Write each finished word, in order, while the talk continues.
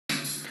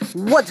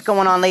What's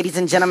going on, ladies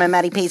and gentlemen?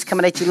 Matty Pace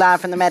coming at you live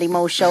from the Matty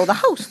Mo Show, the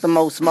host, the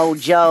most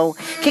mojo.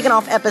 Kicking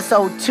off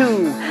episode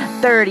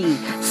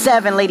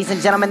 237, ladies and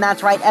gentlemen.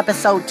 That's right,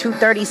 episode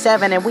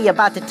 237, and we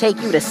about to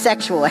take you to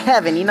sexual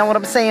heaven. You know what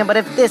I'm saying? But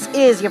if this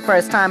is your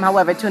first time,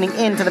 however, tuning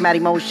in to the Matty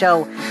Mo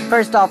Show,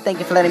 first off, thank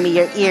you for lending me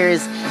your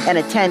ears and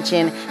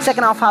attention.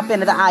 Second off, hop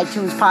into the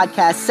iTunes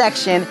podcast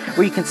section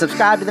where you can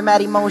subscribe to the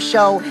Matty Mo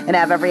Show and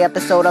have every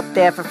episode up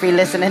there for free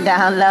listen and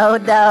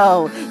download,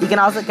 though. You can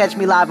also catch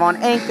me live on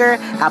Anchor,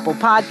 Apple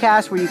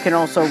Podcasts, where you can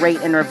also rate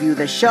and review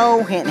the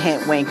show. Hint,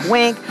 hint, wink,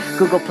 wink.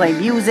 Google Play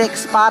Music,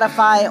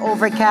 Spotify,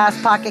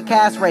 Overcast, Pocket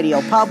Cast,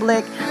 Radio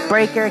Public,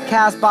 Breaker,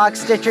 Castbox,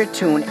 Stitcher,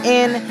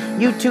 TuneIn,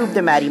 YouTube,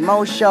 The Matty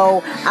Mo Show,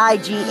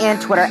 IG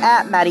and Twitter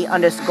at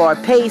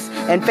Matty_Pace,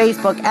 and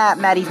Facebook at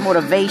Matty's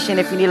Motivation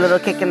if you need a little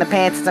kick in the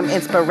pants and some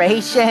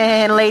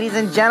inspiration, ladies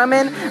and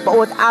gentlemen. But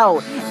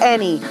without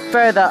any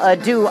further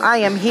ado, I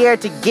am here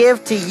to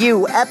give to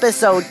you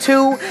episode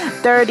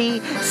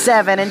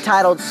 237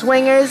 entitled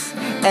Swingers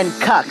and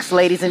Cucks,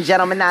 ladies and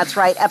gentlemen. That's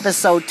right,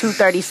 episode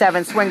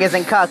 237, Swingers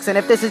and Cucks. And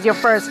if this is your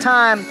first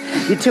time,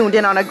 you tuned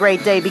in on a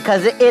great day,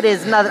 because it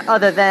is none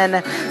other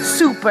than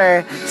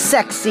Super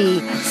Sexy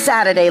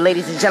Saturday,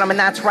 ladies and gentlemen.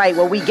 That's right,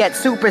 well, we get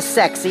super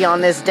sexy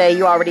on this day.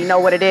 You already know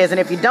what it is, and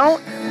if you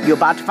don't, you're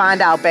about to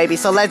find out, baby.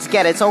 So let's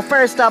get it. So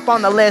first up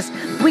on the list,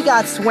 we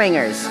got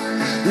swingers.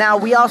 Now,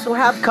 we also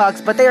have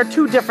cucks, but they are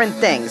two different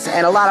things,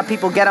 and a lot of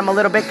people get them a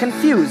little bit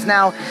confused.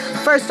 Now,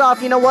 first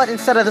off, you know what?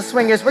 Instead of the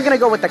swingers, we're going to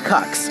go with the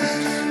cucks.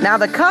 Now,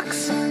 the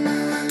cucks,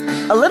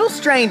 a little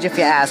strange if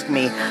you ask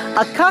me.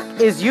 A cuck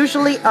is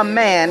usually a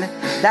man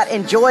that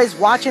enjoys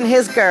watching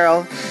his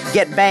girl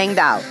get banged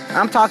out.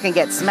 I'm talking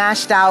get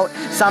smashed out.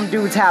 Some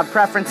dudes have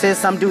preferences.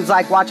 Some dudes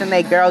like watching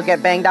their girl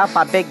get banged out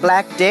by big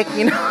black dick.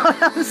 You know what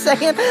I'm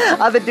saying?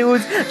 Other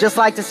dudes just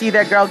like to see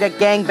their girl get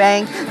gang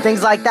banged.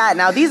 Things like that.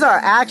 Now, these are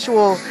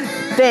actual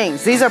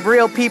things. These are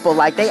real people.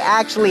 Like, they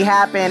actually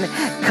happen.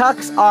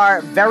 Cucks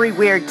are very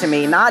weird to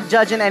me. Not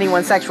judging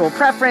anyone's sexual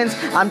preference.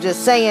 I'm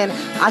just saying,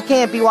 I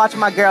can't be watching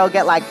my girl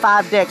get like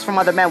 5 dicks from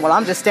other men while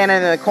I'm just standing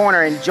in the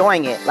corner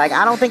enjoying it. Like,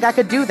 I don't think I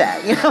could do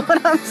that. You know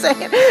what I'm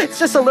saying? It's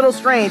just a little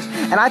strange.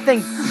 And I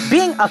think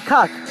being a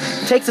cuck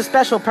takes a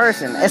special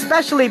person,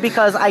 especially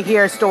because I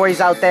hear stories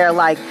out there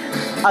like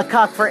a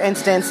cuck, for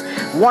instance.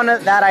 One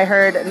that I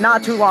heard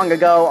not too long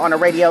ago on a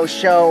radio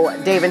show,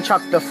 Dave and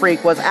Chuck the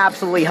Freak, was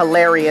absolutely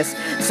hilarious.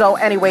 So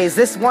anyways,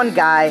 this one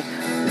guy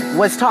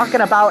was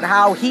talking about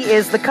how he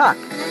is the cuck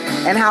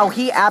and how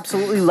he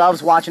absolutely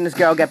loves watching his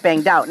girl get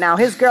banged out. Now,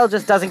 his girl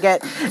just doesn't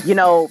get,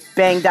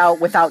 banged out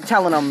without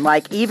telling him.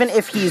 Like, even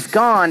if he's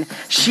gone,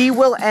 she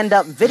will end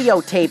up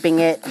videotaping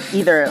it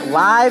either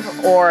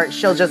live, or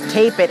she'll just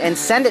tape it and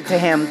send it to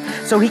him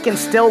so he can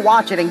still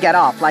watch it and get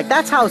off. Like,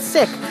 that's how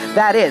sick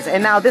that is.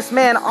 And now this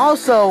man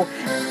also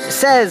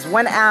says,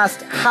 when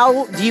asked,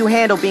 how do you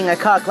handle being a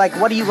cuck? Like,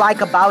 what do you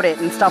like about it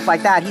and stuff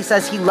like that? He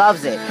says he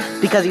loves it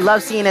because he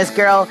loves seeing his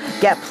girl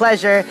get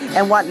pleasure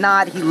and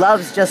whatnot. He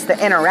loves just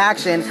the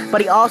interaction,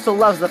 but he also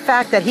loves the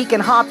fact that he can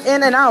hop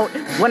in and out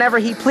whenever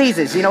he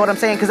pleases. You know what I'm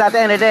saying? Because at the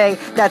end of the day,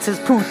 that's his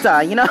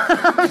puta. You know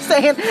what I'm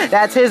saying?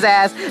 That's his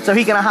ass, so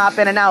he can hop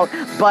in and out.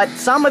 But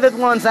some of the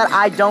ones that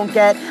I don't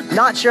get,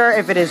 not sure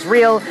if it is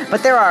real,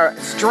 but there are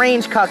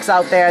strange cucks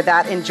out there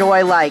that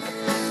enjoy, like,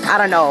 I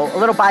don't know, a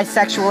little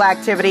bisexual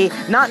activity.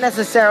 Not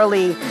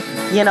necessarily,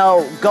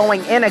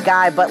 going in a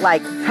guy, but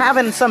like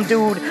having some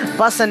dude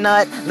bust a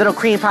nut, little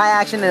cream pie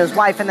action in his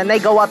wife, and then they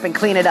go up and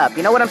clean it up.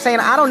 You know what I'm saying?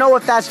 I don't know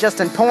if that's just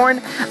in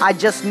porn. I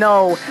just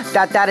know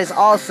that is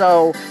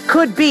also,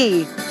 could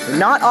be,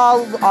 not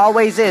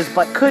always is,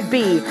 but could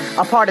be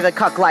a part of the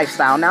cuck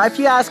lifestyle. Now, if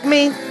you ask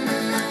me,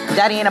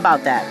 that ain't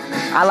about that.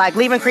 I like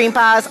leaving cream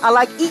pies. I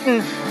like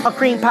eating a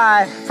cream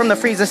pie from the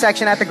freezer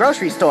section at the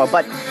grocery store.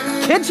 But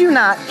kid you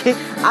not,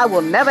 I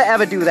will never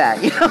ever do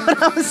that. You know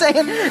what I'm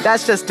saying?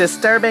 That's just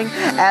disturbing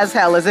as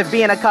hell, as if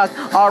being a cuck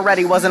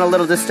already wasn't a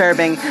little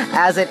disturbing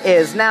as it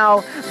is.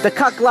 Now, the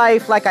cuck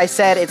life, like I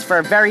said, it's for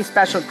a very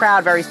special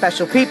crowd, very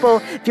special people.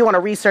 If you want to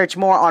research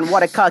more on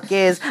what a cuck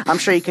is, I'm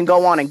sure you can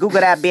go on and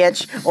Google that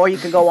bitch, or you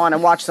can go on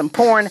and watch some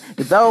porn.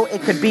 Though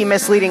it could be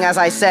misleading, as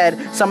I said,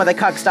 some of the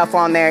cuck stuff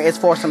on there is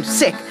for some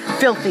sick,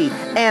 filthy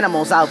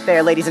animals out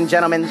there, ladies and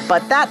gentlemen.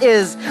 But that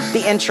is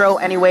the intro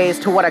anyways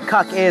to what a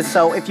cuck is.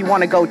 So if you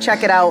want to go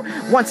check it out,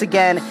 once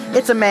again,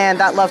 it's a man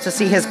that loves to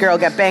see his girl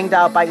get banged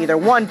out by either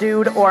one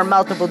dude or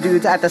multiple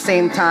dudes at the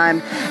same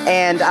time.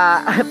 And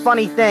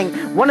funny thing,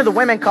 one of the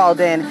women called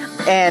in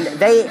and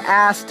they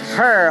asked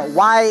her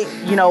why,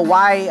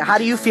 how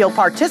do you feel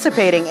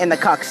participating in the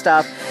cuck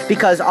stuff?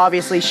 Because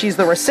obviously she's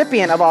the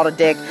recipient of all the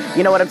dick.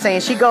 You know what I'm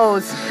saying? She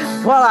goes,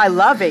 well, I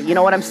love it. You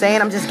know what I'm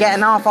saying? I'm just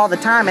getting off all the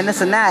time and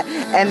this and that.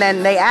 And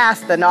then they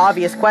asked the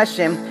obvious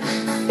question,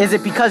 is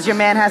it because your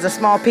man has a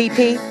small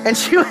pee-pee? And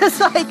she was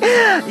like,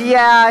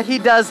 yeah, he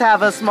does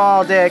have a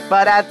small dick,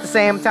 but at the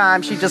same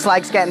time, she just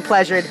likes getting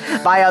pleasured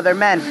by other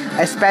men,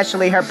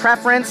 especially her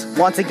preference.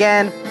 Once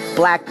again,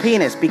 black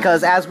penis,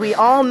 because as we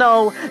all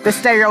know, the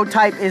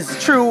stereotype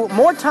is true.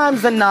 More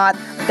times than not,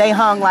 they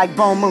hung like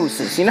bone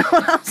mooses. You know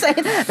what I'm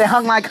saying? They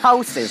hung like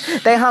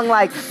houses. They hung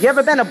like, you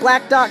ever been to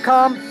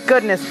black.com?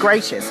 Goodness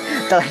gracious.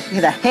 The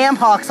ham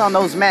hocks on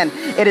those men.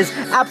 It is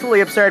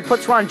absolutely absurd.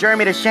 Puts Ron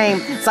Jeremy to shame.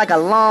 It's like a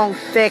long,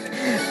 thick,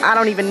 I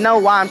don't even know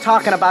why I'm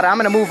talking about it. I'm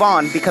going to move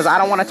on because I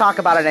don't want to talk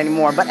about it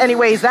anymore. But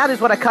anyways, that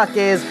is what a cuck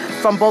is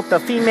from both the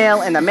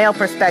female and the male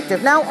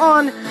perspective. Now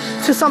on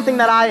to something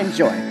that I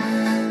enjoy.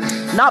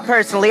 Not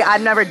personally,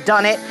 I've never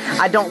done it.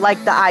 I don't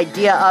like the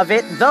idea of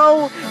it,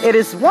 though it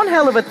is one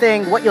hell of a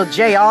thing what you'll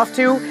jay off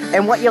to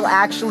and what you'll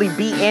actually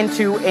be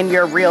into in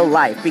your real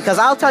life. Because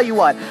I'll tell you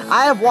what,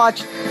 I have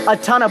watched a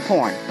ton of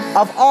porn,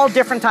 of all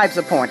different types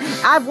of porn.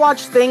 I've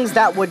watched things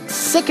that would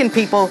sicken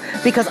people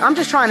because I'm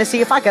just trying to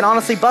see if I can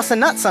honestly bust a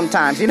nut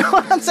sometimes. You know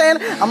what I'm saying?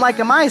 I'm like,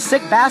 am I a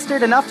sick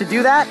bastard enough to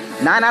do that?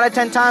 9 out of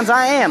 10 times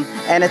I am.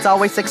 And it's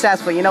always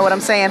successful, you know what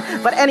I'm saying?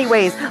 But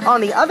anyways,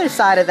 on the other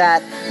side of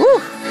that,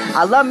 whew,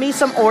 I love me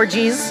some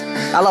orgies.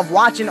 I love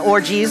watching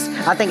orgies.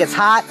 I think it's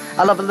hot.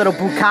 I love a little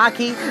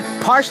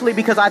bukkake, partially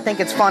because I think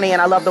it's funny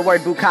and I love the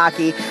word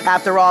bukkake.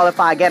 After all,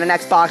 if I get an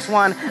Xbox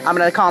One, I'm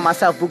going to call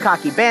myself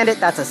Bukkake Bandit.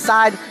 That's a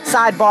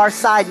sidebar,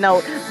 side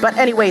note. But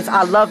anyways,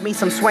 I love me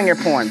some swinger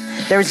porn.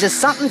 There's just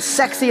something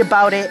sexy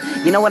about it.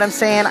 You know what I'm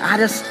saying? I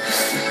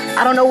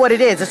don't know what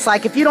it is. It's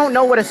like if you don't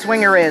know what a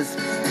swinger is.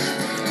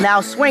 Now,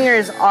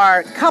 swingers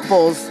are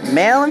couples,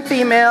 male and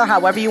female,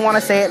 however you want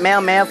to say it, male,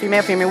 male,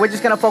 female, female. We're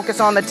just going to focus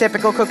on the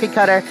typical cookie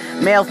cutter,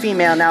 male,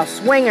 female. Now,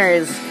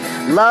 swingers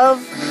love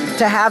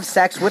to have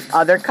sex with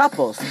other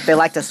couples. They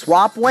like to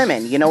swap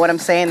women. You know what I'm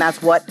saying?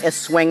 That's what a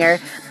swinger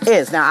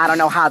is. Now, I don't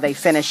know how they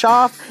finish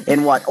off,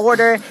 in what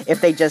order.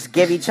 If they just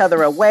give each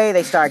other away,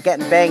 they start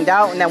getting banged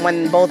out, and then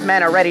when both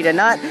men are ready to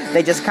nut,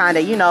 they just kind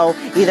of, you know,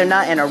 either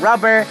nut in a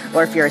rubber,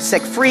 or if you're a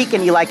sick freak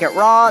and you like it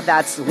raw,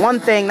 that's one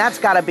thing. That's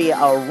got to be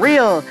a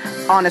real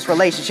honest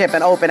relationship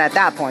and open at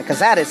that point, because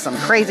that is some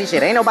crazy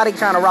shit. Ain't nobody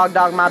trying to rock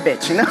dog my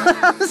bitch, you know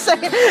what I'm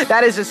saying?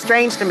 That is just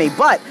strange to me,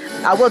 but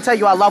I will tell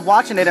you I love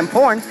watching it in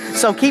porn,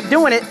 so keep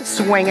doing it,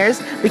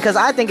 swingers, because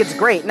I think it's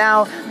great.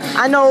 Now,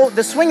 I know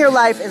the swinger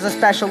life is a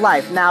special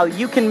life. Now,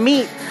 you can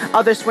meet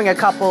other swinger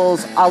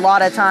couples a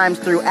lot of times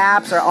through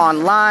apps or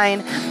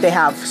online. They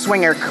have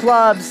swinger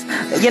clubs.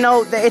 You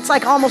know, it's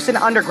like almost an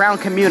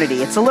underground community.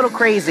 It's a little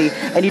crazy,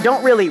 and you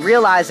don't really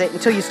realize it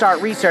until you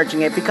start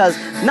researching it, because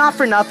not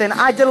for nothing,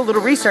 I did a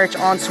little research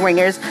on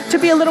swingers to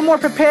be a little more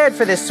prepared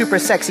for this super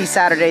sexy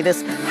Saturday,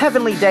 this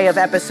heavenly day of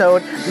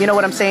episode. You know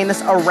what I'm saying?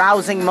 This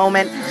arousing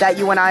moment that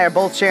you and I are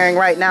both sharing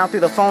right now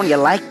through the phone. You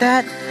like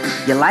that?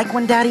 You like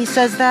when daddy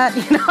says that?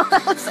 You know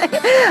what I'm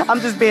saying? I'm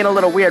just being a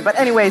little weird. But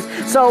anyways,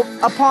 so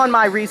upon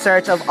my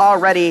research of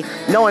already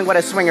knowing what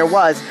a swinger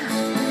was,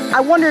 I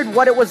wondered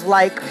what it was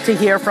like to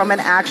hear from an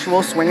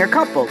actual swinger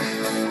couple.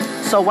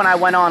 So when I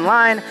went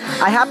online,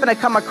 I happened to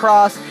come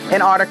across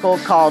an article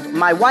called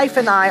 "My Wife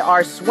and I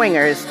Are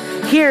Swingers.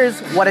 Here's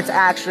what it's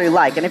actually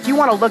like." And if you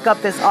want to look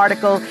up this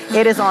article,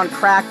 it is on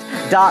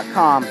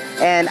cracked.com.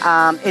 And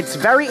it's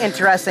very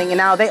interesting. And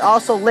now they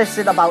also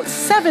listed about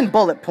 7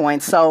 bullet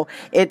points. So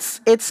it's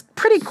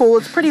pretty cool.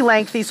 It's pretty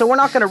lengthy. So we're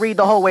not going to read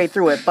the whole way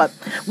through it. But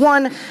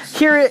one,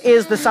 here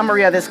is the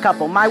summary of this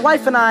couple. "My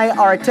wife and I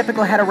are a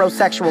typical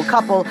heterosexual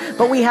couple,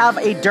 but we have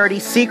a dirty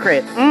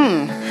secret.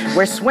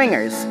 We're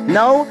swingers.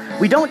 No,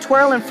 we don't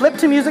twirl and flip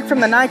to music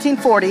from the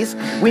 1940s.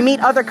 We meet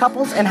other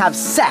couples and have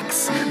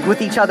sex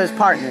with each other's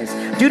partners.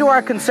 Due to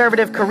our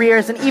conservative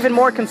careers and even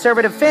more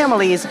conservative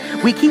families,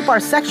 we keep our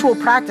sexual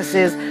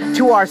practices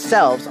to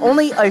ourselves.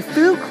 Only a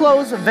few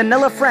close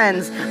vanilla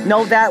friends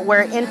know that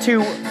we're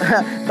into..."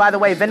 By the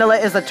way, vanilla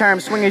is a term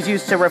swingers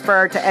use to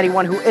refer to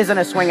anyone who isn't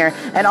a swinger,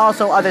 and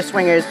also other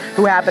swingers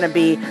who happen to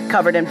be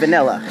covered in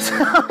vanilla. So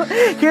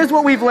here's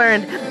what we've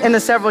learned in the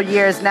several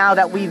years now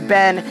that we've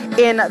been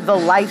in the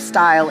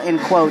lifestyle, in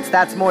quotes.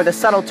 That's more the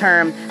subtle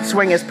term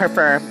swingers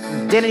prefer.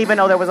 Didn't even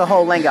know there was a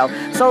whole lingo.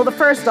 So the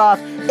first off,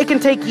 it can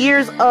take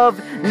years of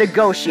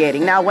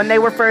negotiating. Now, when they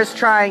were first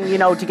trying, you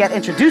know, to get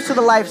introduced to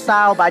the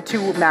lifestyle by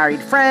 2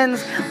 married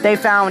friends, they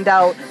found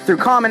out through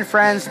common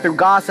friends, through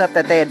gossip,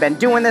 that they had been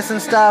doing this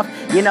and stuff.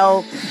 You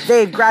know,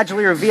 they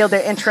gradually revealed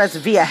their interests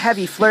via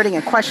heavy flirting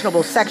and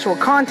questionable sexual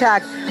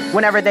contact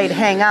whenever they'd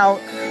hang out.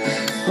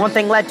 One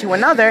thing led to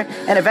another,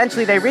 and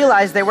eventually they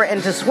realized they were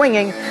into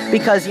swinging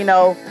because, you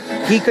know,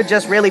 he could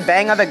just really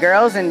bang other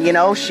girls and, you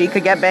know, she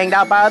could get banged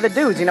out by other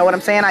dudes. You know what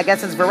I'm saying? I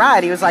guess it's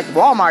variety. It was like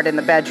Walmart in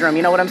the bedroom.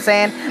 You know what I'm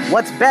saying?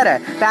 What's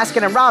better?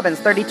 Baskin and Robbins,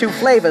 32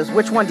 flavors.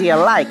 Which one do you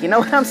like? You know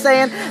what I'm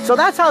saying? So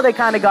that's how they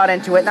kind of got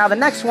into it. Now, the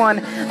next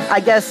one, I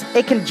guess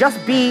it can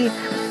just be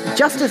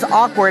just as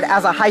awkward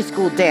as a high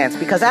school dance,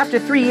 because after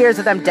 3 years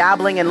of them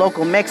dabbling in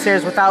local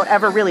mixers without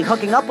ever really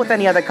hooking up with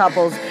any other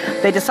couples,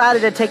 they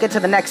decided to take it to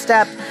the next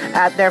step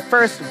at their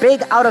first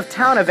big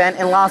out-of-town event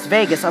in Las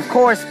Vegas. Of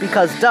course,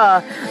 because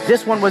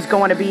this one was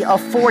going to be a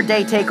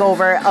 4-day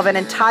takeover of an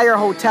entire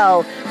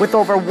hotel with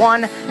over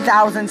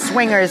 1,000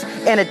 swingers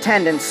in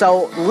attendance.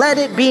 So let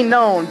it be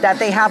known that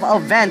they have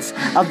events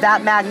of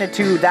that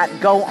magnitude that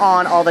go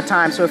on all the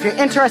time. So if you're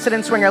interested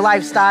in swinger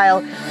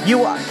lifestyle,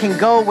 you can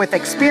go with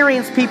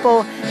experienced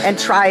people and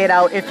try it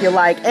out if you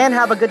like, and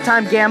have a good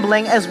time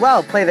gambling as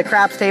well. Play the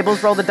craps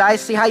tables, roll the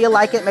dice, see how you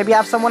like it. Maybe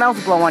have someone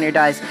else blow on your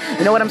dice.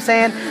 You know what I'm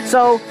saying?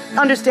 So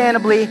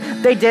understandably,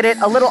 they did it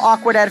a little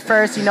awkward at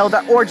first. You know,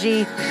 the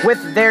orgy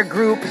with their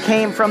group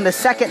came from the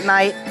second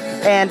night,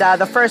 and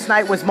the first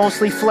night was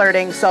mostly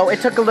flirting, so it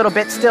took a little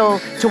bit still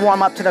to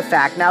warm up to the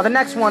fact. Now, the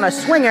next one, a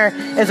swinger,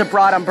 is a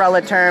broad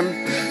umbrella term.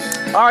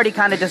 Already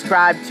kind of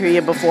described to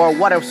you before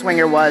what a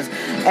swinger was.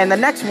 And the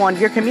next one,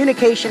 your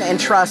communication and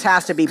trust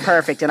has to be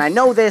perfect. And I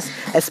know this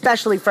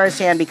especially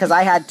firsthand because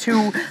I had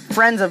 2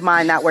 friends of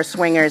mine that were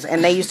swingers,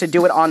 and they used to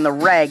do it on the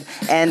reg.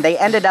 And they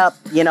ended up,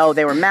 you know,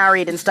 they were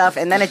married and stuff,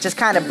 and then it just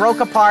kind of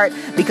broke apart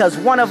because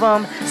one of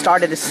them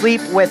started to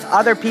sleep with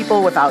other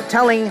people without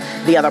telling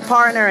the other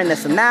partner and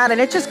this and that,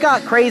 and it just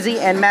got crazy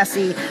and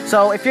messy.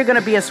 So if you're going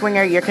to be a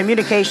swinger, your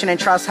communication and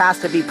trust has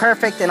to be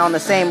perfect and on the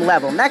same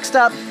level. Next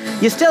up,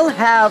 you still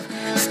have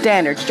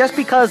standards. Just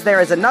because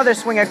there is another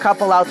swinger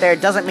couple out there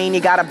doesn't mean you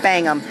gotta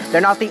bang them.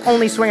 They're not the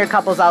only swinger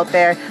couples out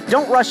there.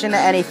 Don't rush into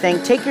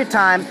anything. Take your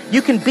time.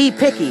 You can be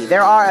picky.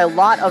 There are a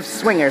lot of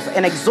swingers,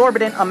 an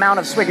exorbitant amount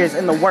of swingers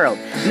in the world.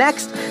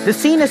 Next, the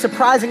scene is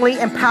surprisingly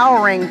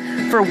empowering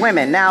for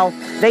women. Now,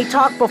 they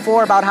talked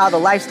before about how the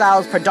lifestyle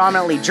is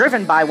predominantly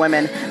driven by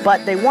women,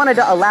 but they wanted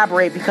to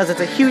elaborate because it's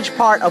a huge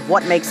part of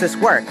what makes this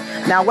work.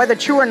 Now, whether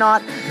true or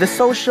not, the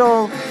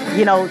social,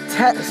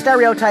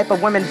 stereotype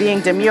of women being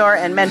demure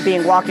and men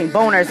being walking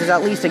boners is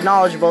at least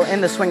acknowledgeable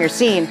in the swinger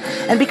scene.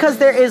 And because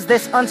there is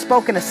this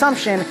unspoken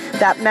assumption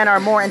that men are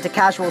more into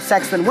casual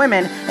sex than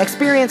women,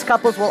 experienced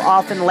couples will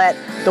often let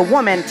the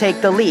woman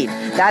take the lead.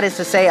 That is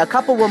to say, a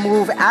couple will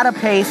move at a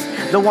pace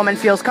the woman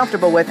feels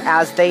comfortable with,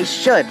 as they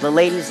should. The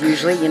ladies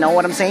usually, you know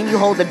what I'm saying? You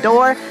hold the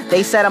door,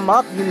 they set them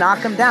up, you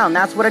knock them down.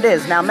 That's what it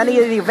is. Now, many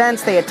of the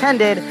events they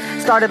attended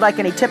started like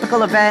any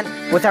typical event,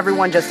 with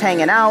everyone just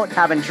hanging out,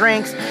 having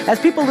drinks. As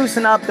people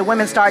loosen up, the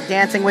women start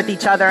dancing with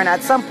each other, and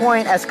at some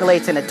point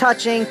escalates into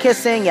touching,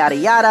 kissing, yada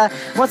yada.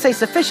 Once they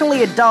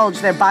sufficiently indulge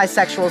their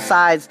bisexual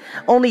sides,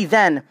 only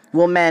then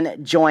will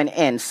men join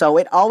in. So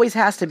it always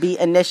has to be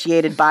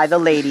initiated by the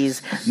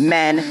ladies.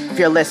 Men, if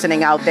you're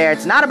listening out there,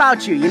 it's not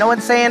about you. You know what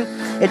I'm saying?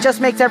 It just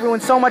makes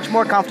everyone so much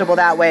more comfortable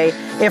that way.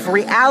 If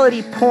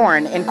reality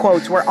porn, in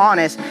quotes, were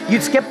honest,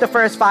 you'd skip the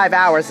first 5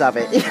 hours of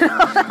it. You know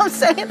what I'm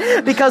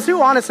saying? Because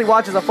who honestly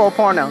watches a full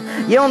porno?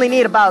 You only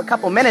need about a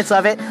couple minutes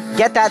of it.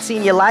 Get that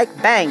scene you like,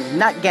 bang,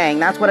 nut gang.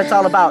 That's what it's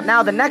all about.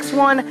 Now, the next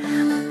one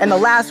and the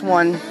last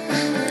one,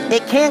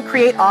 it can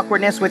create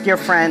awkwardness with your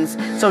friends.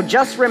 So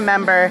just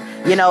remember,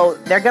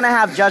 they're going to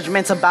have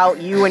judgments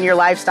about you and your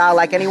lifestyle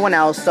like anyone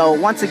else. So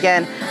once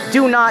again,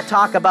 do not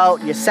talk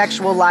about your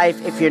sexual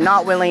life if you're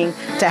not willing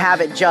to have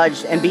it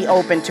judged, and be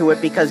open to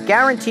it, because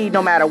guaranteed,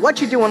 no matter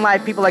what you do in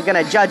life, people are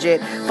going to judge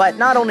it. But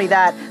not only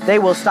that, they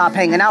will stop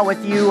hanging out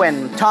with you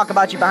and talk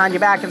about you behind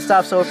your back and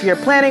stuff. So if you're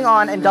planning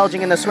on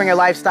indulging in the swinger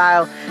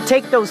lifestyle,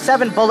 take those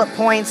 7 bullet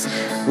points,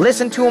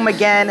 listen to them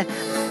again.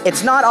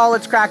 It's not all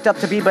it's cracked up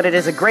to be, but it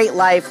is a great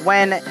life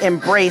when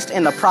embraced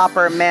in the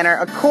proper manner,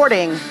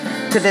 according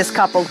to this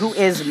couple who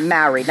is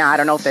married. Now, I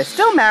don't know if they're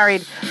still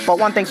married, but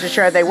one thing's for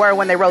sure, they were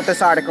when they wrote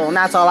this article, and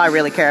that's all I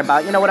really care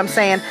about. You know what I'm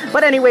saying?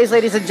 But anyways,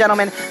 ladies and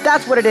gentlemen,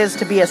 that's what it is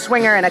to be a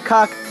swinger and a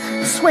cuck.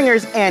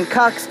 Swingers and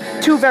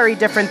cucks, 2 very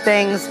different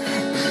things,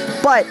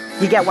 but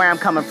you get where I'm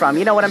coming from.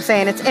 You know what I'm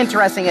saying? It's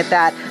interesting at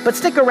that. But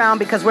stick around,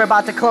 because we're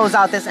about to close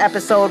out this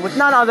episode with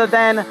none other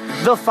than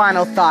The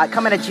Final Thought,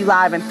 coming at you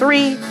live in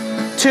 3,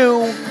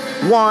 2,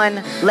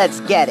 1,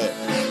 let's get it.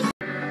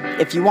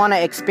 If you want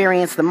to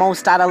experience the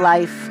most out of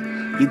life,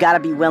 you got to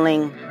be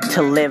willing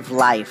to live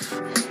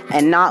life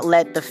and not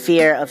let the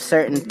fear of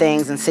certain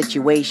things and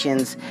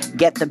situations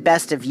get the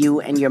best of you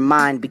and your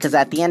mind, because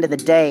at the end of the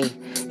day,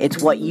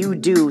 it's what you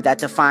do that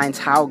defines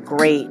how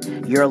great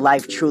your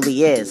life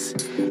truly is.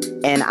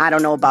 And I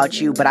don't know about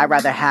you, but I'd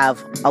rather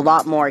have a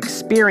lot more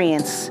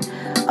experience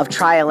of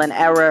trial and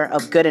error,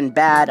 of good and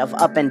bad, of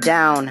up and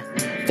down,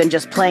 than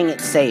just playing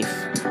it safe.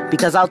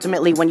 Because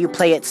ultimately, when you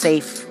play it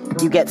safe,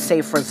 you get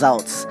safe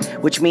results,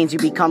 which means you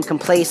become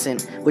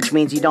complacent, which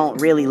means you don't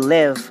really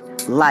live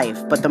life.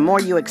 But the more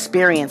you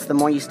experience, the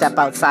more you step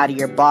outside of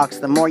your box,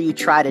 the more you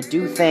try to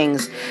do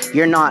things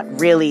you're not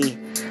really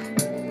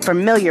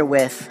familiar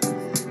with,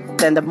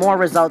 then the more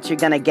results you're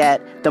going to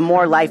get, the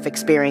more life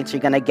experience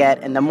you're going to get,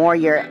 and the more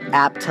you're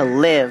apt to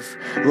live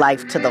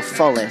life to the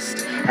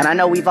fullest. And I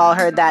know we've all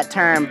heard that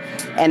term,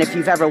 and if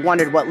you've ever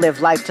wondered what live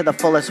life to the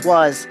fullest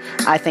was,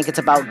 I think it's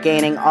about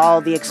gaining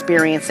all the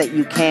experience that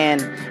you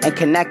can and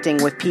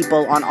connecting with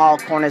people on all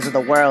corners of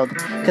the world.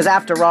 Because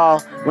after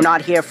all, we're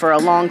not here for a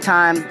long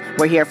time,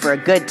 we're here for a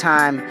good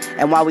time,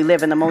 And while we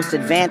live in the most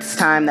advanced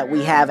time that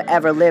we have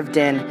ever lived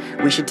in,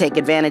 we should take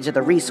advantage of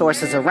the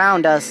resources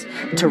around us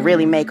to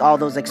really make all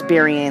those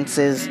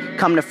experiences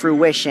come to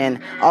fruition,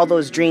 all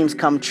those dreams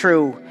come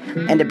true,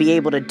 and to be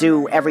able to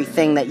do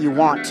everything that you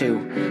want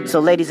to. So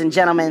ladies and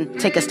gentlemen,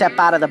 take a step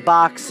out of the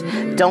box.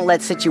 Don't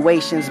let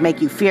situations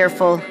make you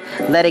fearful.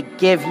 Let it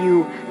give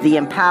you the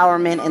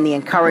empowerment and the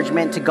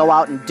encouragement to go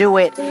out and do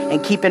it.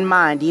 And keep in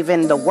mind,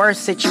 even the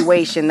worst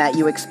situation that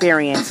you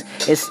experience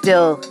is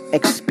still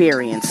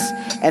experience.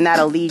 And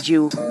that'll lead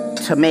you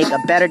to make a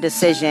better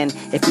decision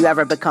if you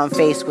ever become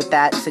faced with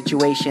that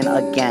situation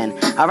again.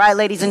 All right,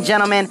 ladies and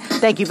gentlemen,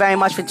 thank you very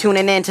much for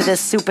tuning in to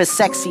this super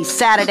sexy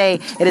Saturday.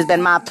 It has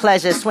been my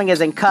pleasure.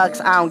 Swingers and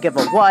Cucks, I don't give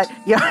a what.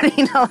 You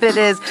already know what it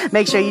is.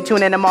 Make sure you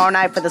tune in tomorrow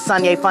night for the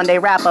Sunday Fun Day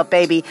wrap-up,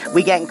 baby.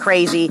 We getting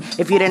crazy.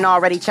 If you didn't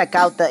already check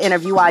out the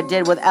interview I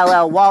did with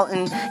LL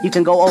Walton, you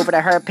can go over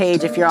to her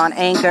page if you're on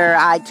Anchor,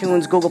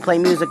 iTunes, Google Play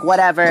Music,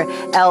 whatever.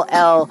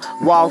 LL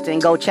Walton,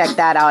 go check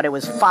that out. It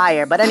was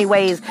fire. But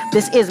anyways,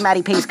 this is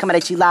Matty Pace coming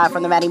at you live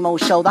from the Matty Mo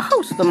Show, the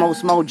host, the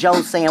most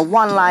mojo, saying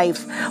one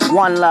life,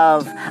 one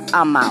love,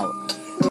 I'm out.